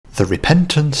The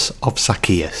repentance of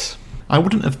Zacchaeus. I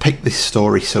wouldn't have picked this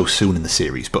story so soon in the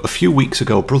series, but a few weeks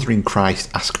ago, a brother in Christ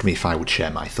asked me if I would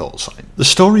share my thoughts on it. The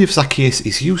story of Zacchaeus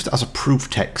is used as a proof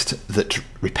text that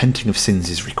repenting of sins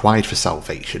is required for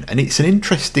salvation, and it's an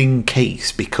interesting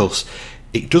case because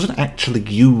it doesn't actually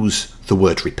use the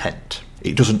word repent.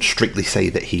 It doesn't strictly say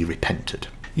that he repented.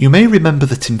 You may remember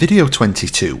that in video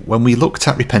 22, when we looked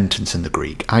at repentance in the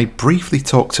Greek, I briefly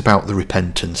talked about the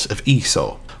repentance of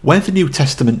Esau. Where the New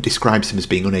Testament describes him as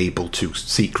being unable to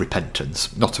seek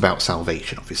repentance, not about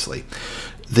salvation obviously,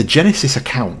 the Genesis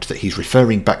account that he's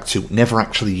referring back to never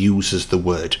actually uses the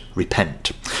word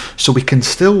repent. So we can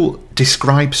still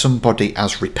describe somebody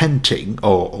as repenting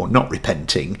or not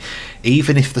repenting,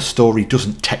 even if the story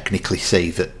doesn't technically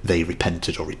say that they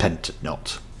repented or repented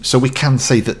not. So we can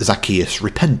say that Zacchaeus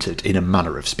repented in a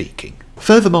manner of speaking.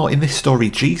 Furthermore, in this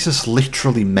story, Jesus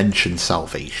literally mentions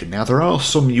salvation. Now, there are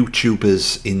some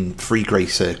YouTubers in free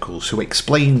grace circles who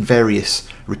explain various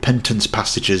repentance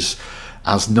passages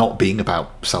as not being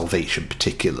about salvation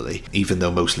particularly, even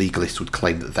though most legalists would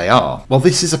claim that they are. Well,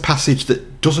 this is a passage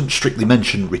that doesn't strictly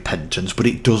mention repentance, but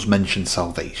it does mention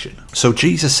salvation. So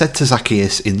Jesus said to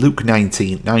Zacchaeus in Luke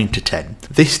 19, 9-10,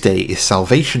 "This day is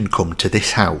salvation come to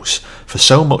this house, for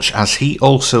so much as he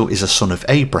also is a son of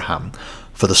Abraham.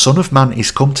 For the Son of Man is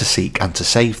come to seek and to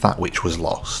save that which was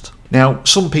lost." Now,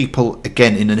 some people,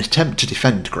 again, in an attempt to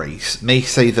defend grace, may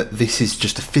say that this is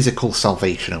just a physical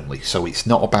salvation only, so it's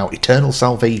not about eternal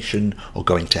salvation or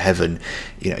going to heaven,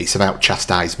 it's about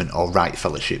chastisement or right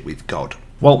fellowship with God.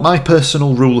 Well, my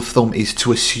personal rule of thumb is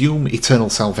to assume eternal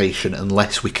salvation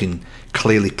unless we can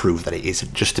clearly prove that it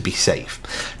isn't, just to be safe.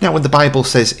 Now, when the Bible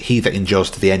says, "He that endures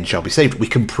to the end shall be saved," we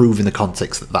can prove in the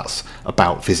context that that's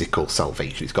about physical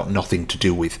salvation. It's got nothing to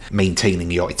do with maintaining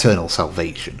your eternal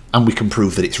salvation. And we can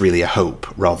prove that it's really a hope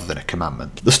rather than a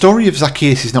commandment. The story of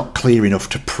Zacchaeus is not clear enough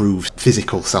to prove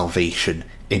physical salvation,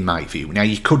 in my view. Now,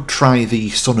 you could try the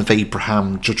son of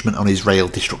Abraham, judgment on Israel,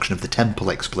 destruction of the temple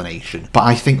explanation, but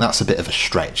I think that's a bit of a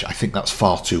stretch. I think that's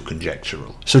far too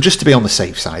conjectural. So just to be on the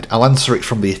safe side, I'll answer it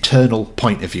from the eternal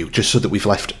point of view, just so that we've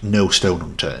left no stone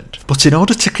unturned. But in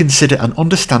order to consider and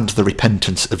understand the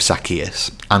repentance of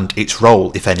Zacchaeus, and its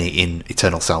role, if any, in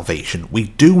eternal salvation,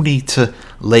 we do need to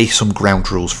lay some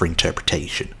ground rules for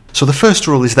interpretation. So the first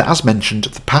rule is that, as mentioned,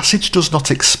 the passage does not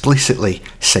explicitly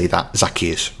say that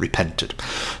Zacchaeus repented.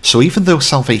 So even though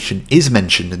salvation is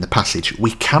mentioned in the passage,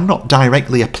 we cannot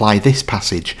directly apply this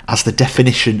passage as the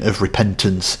definition of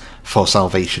repentance for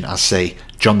salvation, as, say,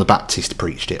 John the Baptist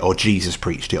preached it, or Jesus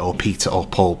preached it, or Peter or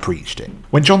Paul preached it.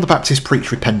 When John the Baptist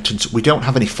preached repentance, we don't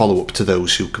have any follow-up to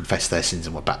those who confessed their sins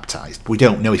and were baptised. We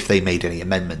don't know if they made any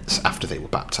amendments after they were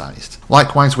baptised.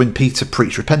 Likewise, when Peter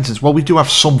preached repentance, well, we do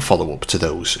have some follow-up to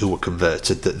those who were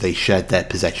converted, that they shared their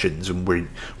possessions and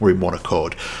were in one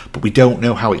accord. But we don't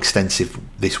know how extensive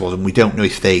this was, and we don't know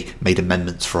if they made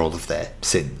amendments for all of their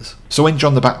sins. So when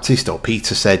John the Baptist or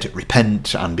Peter said,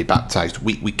 "Repent and be baptised,"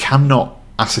 we cannot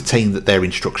ascertain that their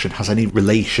instruction has any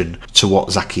relation to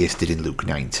what Zacchaeus did in Luke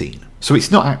 19. So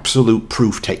it's not absolute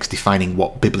proof text defining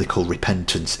what biblical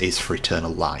repentance is for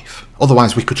eternal life.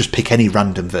 Otherwise, we could just pick any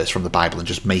random verse from the Bible and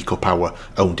just make up our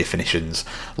own definitions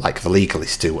like the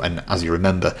legalists do, and as you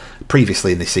remember,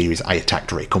 previously in this series I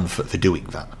attacked Ray Comfort for doing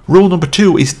that. Rule number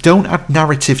 2 is don't add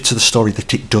narrative to the story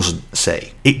that it doesn't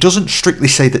say. It doesn't strictly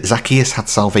say that Zacchaeus had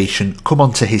salvation come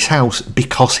onto his house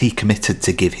because he committed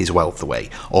to give his wealth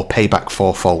away, or pay back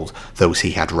fourfold those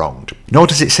he had wronged. Nor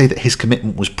does it say that his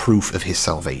commitment was proof of his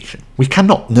salvation. We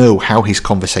cannot know how his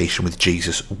conversation with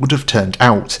Jesus would have turned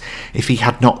out if he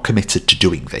had not committed to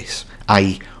doing this,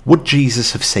 i.e., would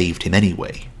Jesus have saved him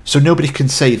anyway? So nobody can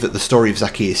say that the story of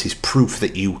Zacchaeus is proof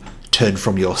that you turn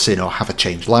from your sin or have a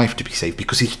changed life to be saved,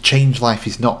 because his changed life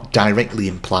is not directly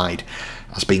implied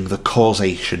as being the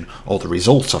causation or the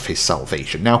result of his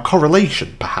salvation. Now,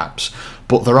 correlation, perhaps,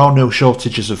 but there are no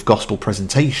shortages of gospel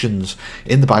presentations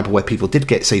in the Bible where people did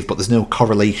get saved, but there's no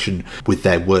correlation with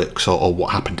their works or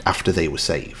what happened after they were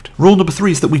saved. Rule number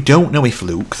 3 is that we don't know if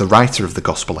Luke, the writer of the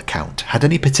gospel account, had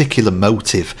any particular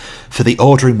motive for the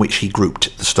order in which he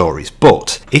grouped the stories,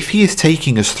 but if he is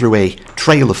taking us through a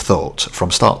trail of thought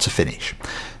from start to finish,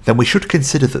 then we should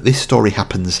consider that this story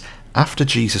happens after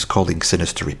Jesus calling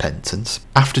sinners to repentance,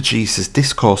 after Jesus'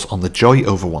 discourse on the joy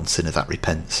over one sinner that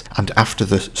repents, and after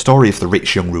the story of the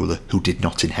rich young ruler who did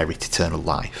not inherit eternal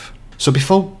life. So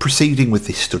before proceeding with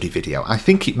this study video, I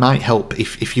think it might help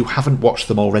if you haven't watched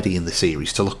them already in the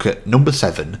series to look at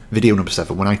video number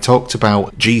 7, when I talked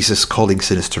about Jesus calling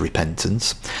sinners to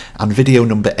repentance, and video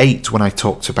number 8 when I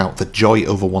talked about the joy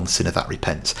over one sinner that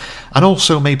repents, and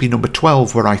also maybe number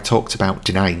 12 where I talked about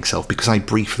denying self, because I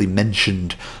briefly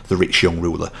mentioned the rich young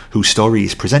ruler, whose story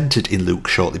is presented in Luke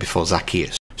shortly before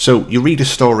Zacchaeus. So you read a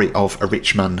story of a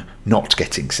rich man not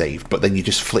getting saved, but then you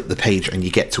just flip the page and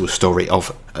you get to a story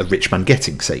of a rich man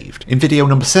getting saved. In video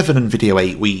number 7 and video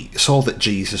 8, we saw that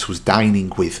Jesus was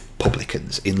dining with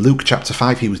publicans. In Luke chapter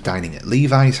 5, he was dining at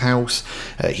Levi's house.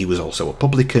 He was also a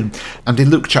publican. And in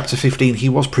Luke chapter 15, he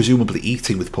was presumably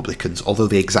eating with publicans, although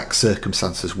the exact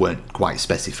circumstances weren't quite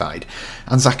specified.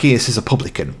 And Zacchaeus is a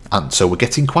publican, and so we're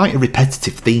getting quite a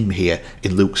repetitive theme here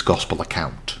in Luke's gospel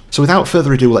account. So without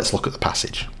further ado, let's look at the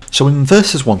passage. So in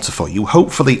verses 1 to 4, you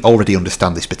hopefully already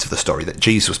understand this bit of the story, that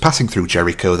Jesus was passing through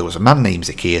Jericho. There was a man named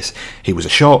Zacchaeus. He was a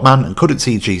short man and couldn't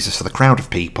see Jesus for the crowd of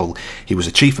people. He was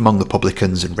a chief among the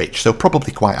publicans and rich, so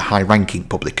probably quite a high-ranking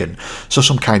publican, so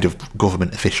some kind of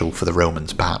government official for the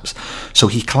Romans, perhaps. So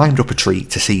he climbed up a tree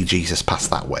to see Jesus pass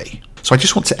that way. So I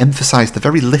just want to emphasise the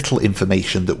very little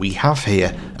information that we have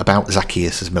here about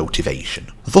Zacchaeus' motivation.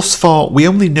 Thus far, we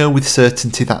only know with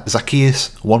certainty that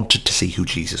Zacchaeus wanted to see who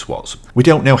Jesus was. We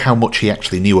don't know how much he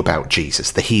actually knew about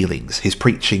Jesus, the healings, his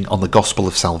preaching on the gospel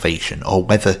of salvation, or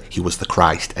whether he was the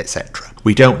Christ, etc.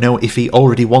 We don't know if he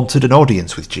already wanted an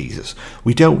audience with Jesus.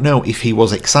 We don't know if he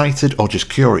was excited or just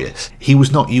curious. He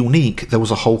was not unique. There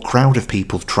was a whole crowd of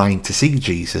people trying to see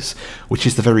Jesus, which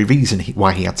is the very reason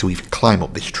why he had to even climb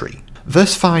up this tree.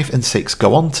 Verse 5 and 6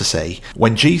 go on to say,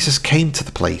 "When Jesus came to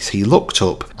the place, he looked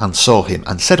up and saw him,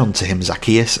 and said unto him,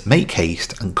 Zacchaeus, make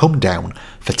haste, and come down,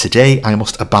 for today I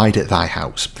must abide at thy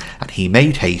house. And he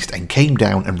made haste, and came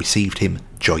down, and received him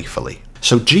joyfully."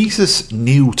 So Jesus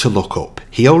knew to look up.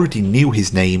 He already knew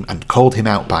his name, and called him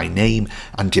out by name,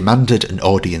 and demanded an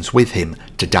audience with him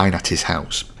to dine at his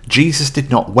house. Jesus did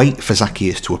not wait for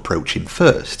Zacchaeus to approach him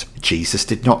first. Jesus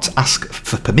did not ask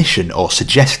for permission or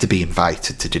suggest to be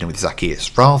invited to dinner with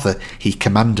Zacchaeus. Rather, he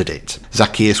commanded it.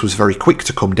 Zacchaeus was very quick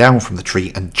to come down from the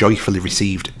tree and joyfully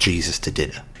received Jesus to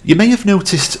dinner. You may have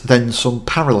noticed then some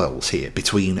parallels here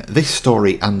between this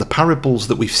story and the parables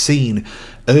that we've seen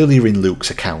earlier in Luke's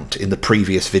account in the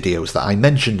previous videos that I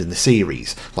mentioned in the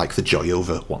series, like the joy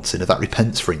over one sinner that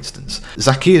repents, for instance.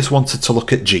 Zacchaeus wanted to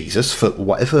look at Jesus for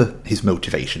whatever his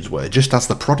motivations were, just as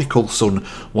the prodigal son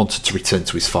wanted to return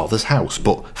to his father's house,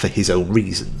 but for his own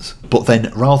reasons. But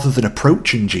then, rather than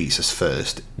approaching Jesus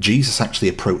first, Jesus actually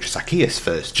approached Zacchaeus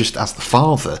first, just as the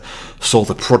father saw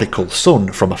the prodigal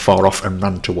son from afar off and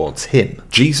ran towards him.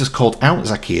 Jesus called out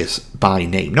Zacchaeus by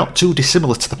name, not too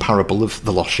dissimilar to the parable of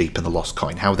the lost sheep and the lost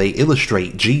coin, how they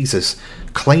illustrate Jesus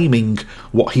claiming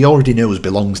what he already knows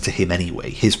belongs to him anyway,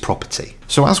 his property.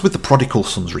 So as with the prodigal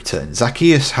son's return,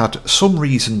 Zacchaeus had some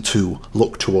reason to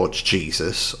look towards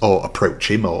Jesus, or approach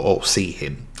him, or see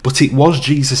him. But it was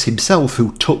Jesus himself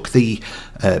who took the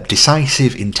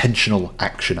decisive, intentional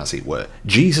action, as it were.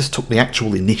 Jesus took the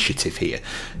actual initiative here.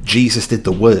 Jesus did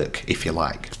the work, if you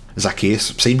like.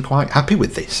 Zacchaeus seemed quite happy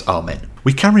with this, amen.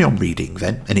 We carry on reading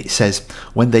then, and it says,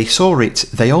 "When they saw it,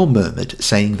 they all murmured,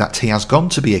 saying that he has gone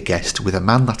to be a guest with a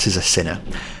man that is a sinner.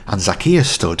 And Zacchaeus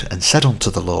stood and said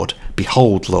unto the Lord,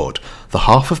 Behold, Lord, the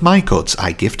half of my goods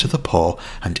I give to the poor,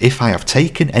 and if I have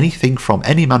taken anything from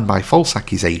any man by false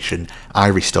accusation, I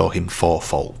restore him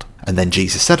fourfold. And then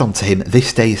Jesus said unto him,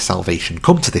 This day is salvation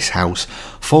come to this house,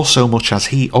 for so much as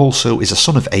he also is a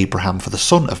son of Abraham, for the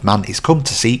Son of Man is come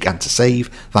to seek and to save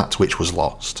that which was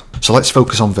lost." So let's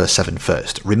focus on verse 7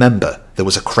 first. Remember, there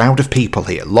was a crowd of people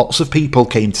here. Lots of people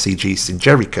came to see Jesus in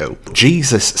Jericho.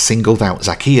 Jesus singled out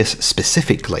Zacchaeus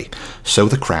specifically, so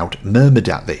the crowd murmured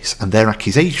at this, and their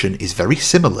accusation is very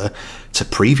similar to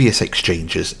previous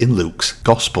exchanges in Luke's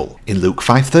Gospel. In Luke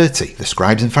 5:30, the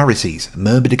scribes and Pharisees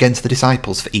murmured against the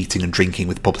disciples for eating and drinking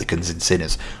with publicans and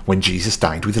sinners when Jesus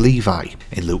dined with Levi.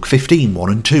 In Luke 15:1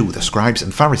 and 2, the scribes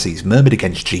and Pharisees murmured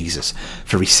against Jesus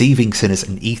for receiving sinners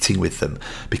and eating with them,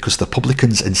 because the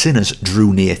publicans and sinners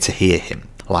drew near to hear him.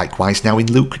 Likewise now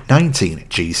in Luke 19,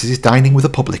 Jesus is dining with a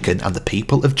publican and the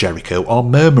people of Jericho are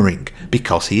murmuring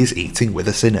because he is eating with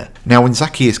a sinner. Now when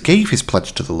Zacchaeus gave his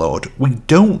pledge to the Lord, we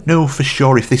don't know for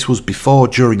sure if this was before,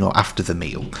 during or after the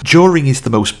meal. During is the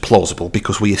most plausible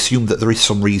because we assume that there is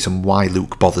some reason why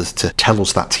Luke bothers to tell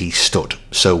us that he stood.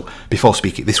 So before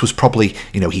speaking, this was probably,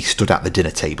 he stood at the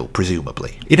dinner table,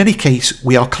 presumably. In any case,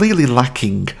 we are clearly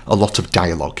lacking a lot of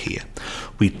dialogue here.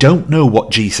 We don't know what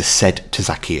Jesus said to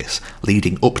Zacchaeus,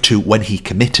 leading up to when he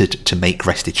committed to make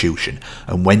restitution,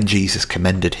 and when Jesus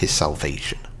commended his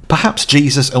salvation. Perhaps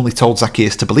Jesus only told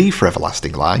Zacchaeus to believe for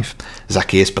everlasting life.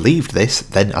 Zacchaeus believed this,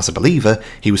 then as a believer,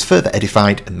 he was further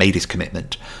edified and made his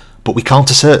commitment. But we can't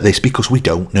assert this because we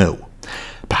don't know.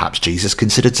 Perhaps Jesus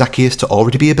considered Zacchaeus to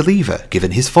already be a believer,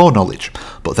 given his foreknowledge,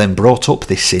 but then brought up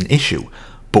this sin issue.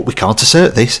 But we can't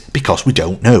assert this because we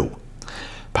don't know.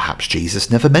 Perhaps Jesus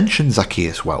never mentioned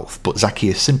Zacchaeus' wealth, but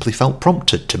Zacchaeus simply felt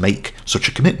prompted to make such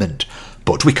a commitment.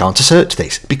 But we can't assert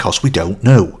this because we don't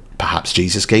know. Perhaps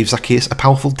Jesus gave Zacchaeus a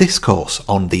powerful discourse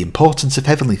on the importance of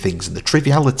heavenly things and the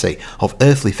triviality of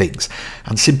earthly things,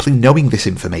 and simply knowing this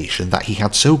information, that he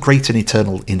had so great an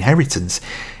eternal inheritance,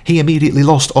 he immediately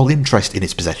lost all interest in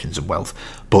his possessions and wealth.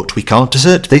 But we can't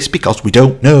assert this because we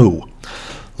don't know.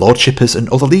 Lordshippers and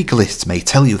other legalists may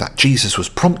tell you that Jesus was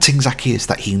prompting Zacchaeus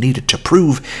that he needed to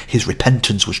prove his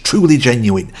repentance was truly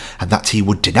genuine, and that he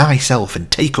would deny self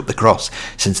and take up the cross,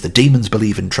 since the demons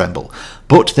believe and tremble.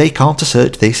 But they can't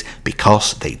assert this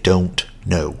because they don't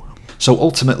know. So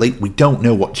ultimately, we don't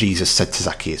know what Jesus said to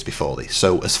Zacchaeus before this.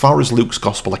 So as far as Luke's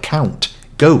Gospel account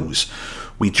goes,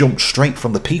 we jump straight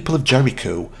from the people of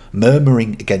Jericho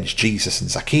murmuring against Jesus and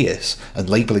Zacchaeus, and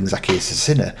labelling Zacchaeus a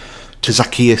sinner, to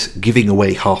Zacchaeus giving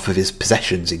away half of his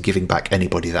possessions and giving back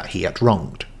anybody that he had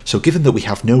wronged. So given that we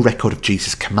have no record of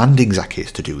Jesus commanding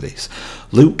Zacchaeus to do this,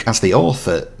 Luke, as the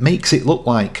author, makes it look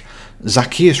like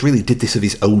Zacchaeus really did this of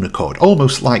his own accord,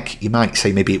 almost like you might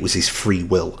say maybe it was his free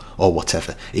will or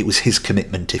whatever. It was his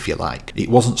commitment, if you like. It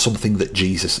wasn't something that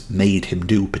Jesus made him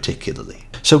do particularly.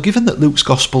 So given that Luke's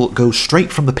Gospel goes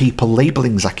straight from the people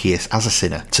labelling Zacchaeus as a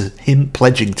sinner to him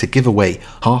pledging to give away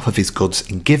half of his goods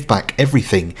and give back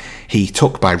everything he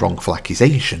took by wrongful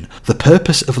accusation, the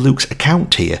purpose of Luke's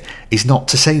account here is not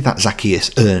to say that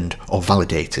Zacchaeus earned or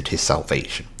validated his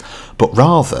salvation, but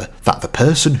rather that the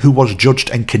person who was judged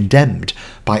and condemned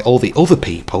by all the other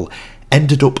people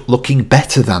ended up looking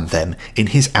better than them in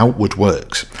his outward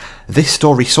works. This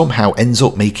story somehow ends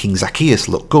up making Zacchaeus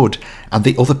look good and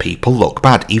the other people look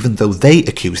bad, even though they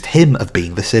accused him of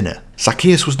being the sinner.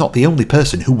 Zacchaeus was not the only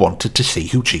person who wanted to see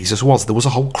who Jesus was. There was a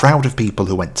whole crowd of people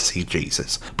who went to see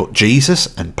Jesus. But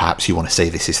Jesus, and perhaps you want to say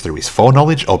this is through his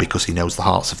foreknowledge, or because he knows the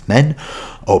hearts of men,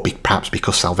 or perhaps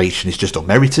because salvation is just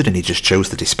unmerited and he just chose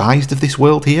the despised of this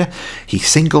world here, he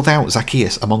singled out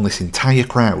Zacchaeus among this entire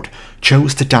crowd,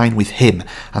 chose to dine with him,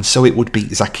 and so it would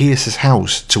be Zacchaeus'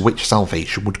 house to which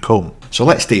salvation would come. So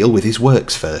let's deal with his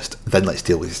works first, then let's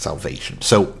deal with his salvation.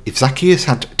 So if Zacchaeus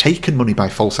had taken money by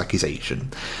false accusation,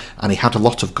 and he had a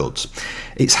lot of goods,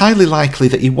 it's highly likely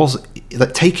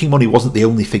that taking money wasn't the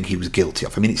only thing he was guilty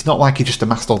of. I mean, it's not like he just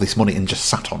amassed all this money and just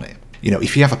sat on it. You know,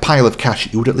 if you have a pile of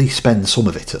cash, you would at least spend some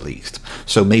of it at least.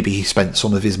 So maybe he spent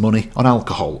some of his money on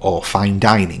alcohol or fine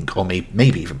dining or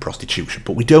maybe even prostitution,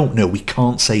 but we don't know, we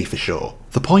can't say for sure.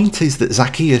 The point is that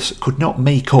Zacchaeus could not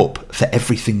make up for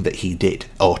everything that he did,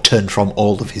 or turn from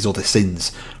all of his other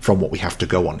sins from what we have to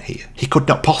go on here. He could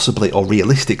not possibly or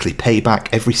realistically pay back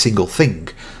every single thing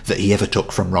that he ever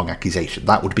took from wrong accusation.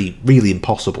 That would be really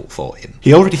impossible for him.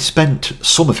 He already spent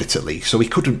some of it at least, so he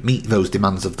couldn't meet those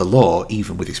demands of the law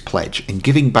even with his pledge, and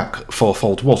giving back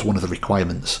fourfold was one of the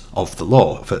requirements of the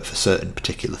law for certain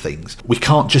particular things. We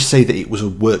can't just say that it was a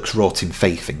works wrought in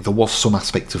faith thing. There was some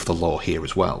aspect of the law here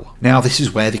as well. Now this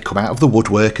is where they come out of the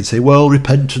woodwork and say, well,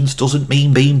 repentance doesn't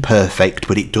mean being perfect,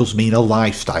 but it does mean a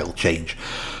lifestyle change.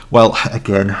 Well,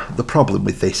 again, the problem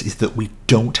with this is that we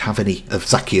don't have any of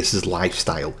Zacchaeus'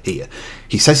 lifestyle here.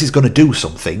 He says he's going to do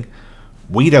something.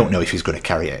 We don't know if he's going to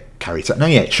carry it out. Now,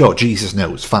 yeah, sure, Jesus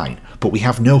knows, fine, but we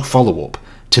have no follow-up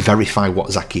to verify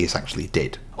what Zacchaeus actually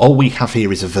did. All we have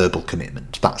here is a verbal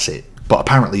commitment, that's it. But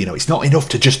apparently, you know, it's not enough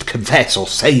to just confess or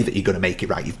say that you're going to make it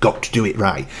right. You've got to do it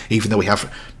right, even though we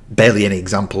have barely any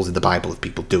examples in the Bible of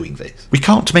people doing this. We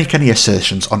can't make any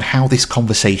assertions on how this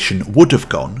conversation would have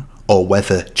gone, or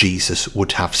whether Jesus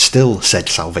would have still said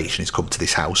salvation has come to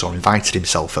this house or invited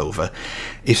himself over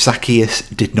if Zacchaeus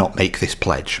did not make this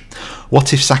pledge.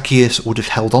 What if Zacchaeus would have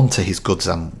held on to his goods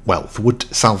and wealth? Would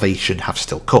salvation have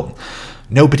still come?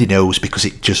 Nobody knows because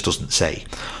it just doesn't say.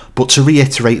 But to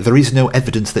reiterate, there is no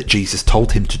evidence that Jesus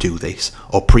told him to do this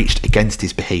or preached against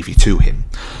his behaviour to him.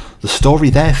 The story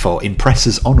therefore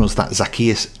impresses on us that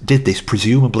Zacchaeus did this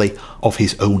presumably of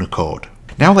his own accord.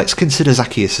 Now let's consider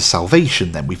Zacchaeus'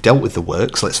 salvation then. We've dealt with the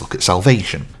works, let's look at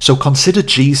salvation. So consider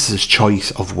Jesus'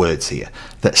 choice of words here,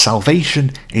 that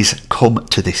salvation is come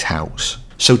to this house.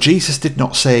 So Jesus did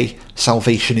not say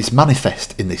salvation is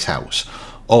manifest in this house,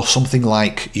 or something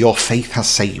like your faith has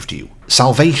saved you.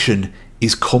 Salvation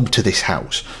is come to this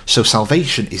house. So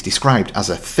salvation is described as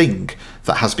a thing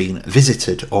that has been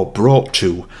visited or brought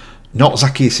to, not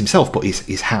Zacchaeus himself, but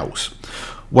his house.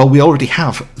 Well, we already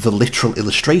have the literal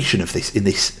illustration of this in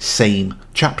this same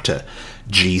chapter.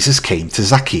 Jesus came to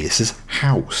Zacchaeus'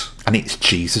 house, and it's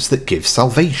Jesus that gives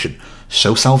salvation.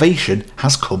 So salvation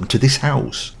has come to this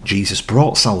house. Jesus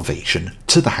brought salvation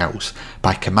to the house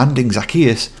by commanding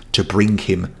Zacchaeus to bring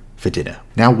him for dinner.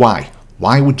 Now why?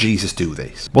 Why would Jesus do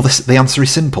this? Well, the answer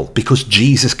is simple. Because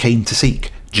Jesus came to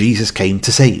seek. Jesus came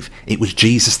to save. It was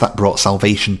Jesus that brought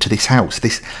salvation to this house.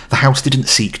 The house didn't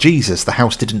seek Jesus. The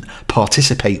house didn't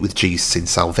participate with Jesus in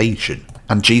salvation.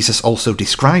 And Jesus also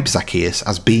describes Zacchaeus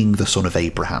as being the son of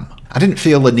Abraham. I didn't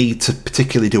feel the need to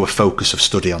particularly do a focus of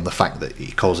study on the fact that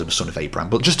he calls him a son of Abraham,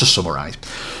 but just to summarise,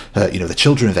 the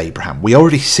children of Abraham. We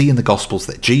already see in the Gospels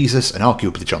that Jesus, and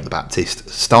arguably John the Baptist,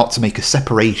 start to make a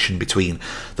separation between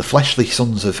the fleshly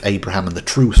sons of Abraham and the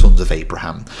true sons of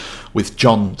Abraham, with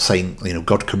John saying,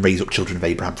 God can raise up children of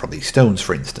Abraham from these stones,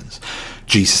 for instance.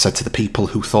 Jesus said to the people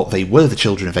who thought they were the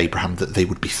children of Abraham that they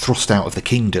would be thrust out of the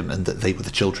kingdom and that they were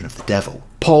the children of the devil.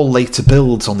 Paul later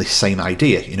builds on this same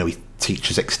idea. He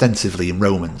teaches extensively in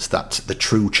Romans that the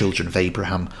true children of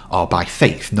Abraham are by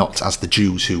faith, not as the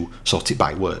Jews who sought it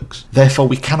by works. Therefore,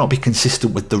 we cannot be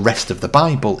consistent with the rest of the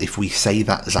Bible if we say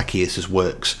that Zacchaeus'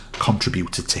 works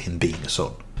contributed to him being a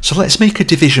son. So let's make a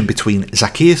division between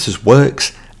Zacchaeus'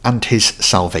 works and his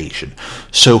salvation.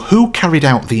 So who carried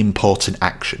out the important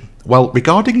action? Well,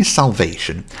 regarding his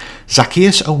salvation,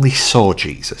 Zacchaeus only saw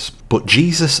Jesus, but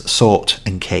Jesus sought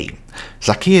and came.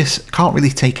 Zacchaeus can't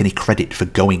really take any credit for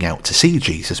going out to see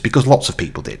Jesus because lots of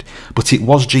people did, but it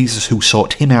was Jesus who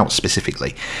sought him out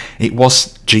specifically. It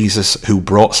was Jesus who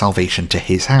brought salvation to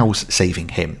his house, saving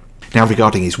him. Now,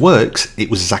 regarding his works, it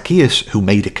was Zacchaeus who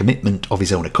made a commitment of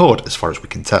his own accord, as far as we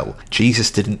can tell. Jesus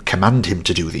didn't command him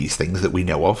to do these things that we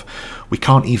know of. We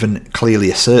can't even clearly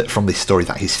assert from this story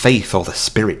that his faith or the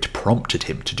Spirit prompted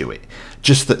him to do it,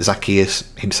 just that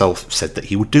Zacchaeus himself said that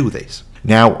he would do this.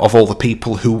 Now, of all the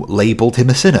people who labelled him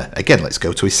a sinner, again, let's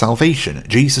go to his salvation.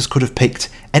 Jesus could have picked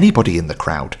anybody in the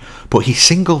crowd, but he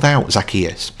singled out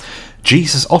Zacchaeus.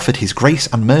 Jesus offered his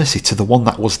grace and mercy to the one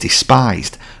that was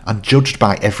despised and judged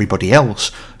by everybody else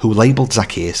who labelled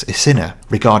Zacchaeus a sinner.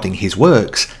 Regarding his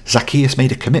works, Zacchaeus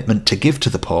made a commitment to give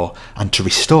to the poor and to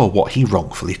restore what he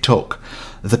wrongfully took.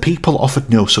 The people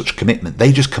offered no such commitment.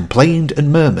 They just complained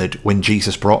and murmured when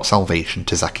Jesus brought salvation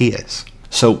to Zacchaeus.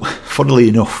 So, funnily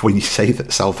enough, when you say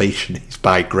that salvation is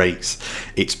by grace,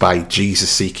 it's by Jesus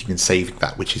seeking and saving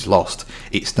that which is lost.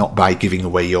 It's not by giving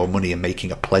away your money and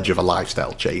making a pledge of a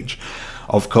lifestyle change.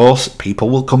 Of course, people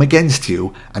will come against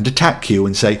you and attack you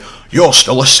and say, "You're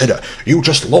still a sinner. You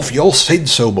just love your sin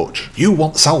so much. You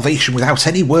want salvation without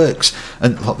any works."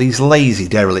 And these lazy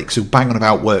derelicts who bang on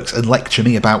about works and lecture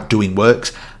me about doing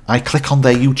works, I click on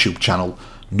their YouTube channel.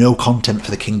 No content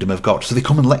for the kingdom of God. So they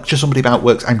come and lecture somebody about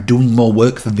works. I'm doing more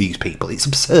work than these people. It's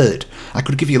absurd. I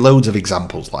could give you loads of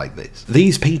examples like this.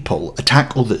 These people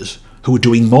attack others who are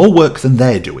doing more work than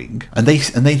they're doing, and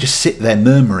they just sit there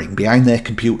murmuring behind their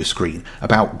computer screen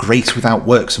about grace without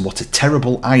works and what a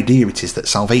terrible idea it is that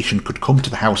salvation could come to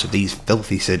the house of these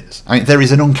filthy sinners. I mean, there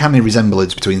is an uncanny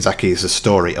resemblance between Zacchaeus'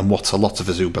 story and what a lot of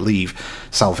us who believe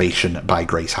salvation by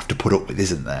grace have to put up with,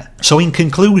 isn't there? So in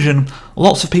conclusion,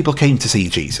 lots of people came to see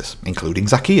Jesus, including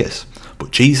Zacchaeus.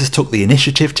 But Jesus took the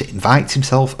initiative to invite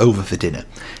himself over for dinner.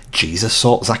 Jesus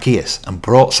sought Zacchaeus and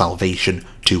brought salvation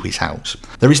to his house.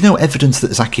 There is no evidence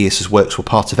that Zacchaeus' works were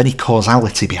part of any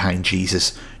causality behind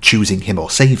Jesus choosing him or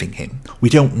saving him. We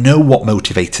don't know what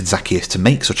motivated Zacchaeus to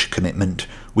make such a commitment.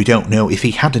 We don't know if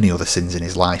he had any other sins in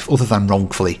his life other than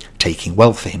wrongfully taking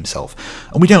wealth for himself.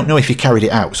 And we don't know if he carried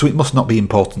it out, so it must not be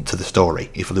important to the story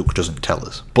if Luke doesn't tell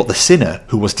us. But the sinner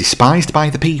who was despised by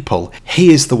the people,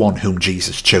 he is the one whom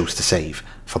Jesus chose to save.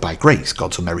 For by grace,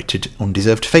 God's unmerited,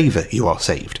 undeserved favour, you are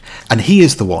saved. And he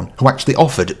is the one who actually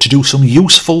offered to do some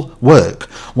useful work,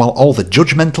 while all the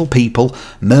judgmental people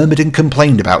murmured and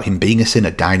complained about him being a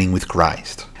sinner dining with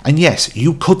Christ. And yes,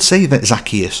 you could say that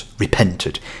Zacchaeus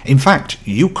repented. In fact,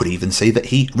 you could even say that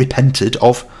he repented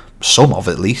of some of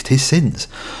at least his sins.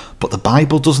 But the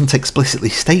Bible doesn't explicitly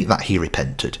state that he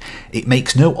repented. It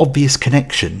makes no obvious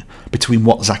connection between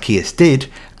what Zacchaeus did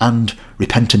and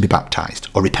repent and be baptised,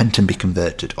 or repent and be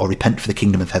converted, or repent for the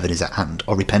kingdom of heaven is at hand,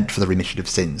 or repent for the remission of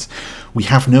sins. We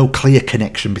have no clear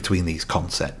connection between these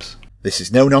concepts. This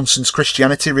is no-nonsense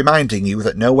Christianity reminding you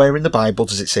that nowhere in the Bible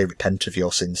does it say repent of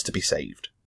your sins to be saved.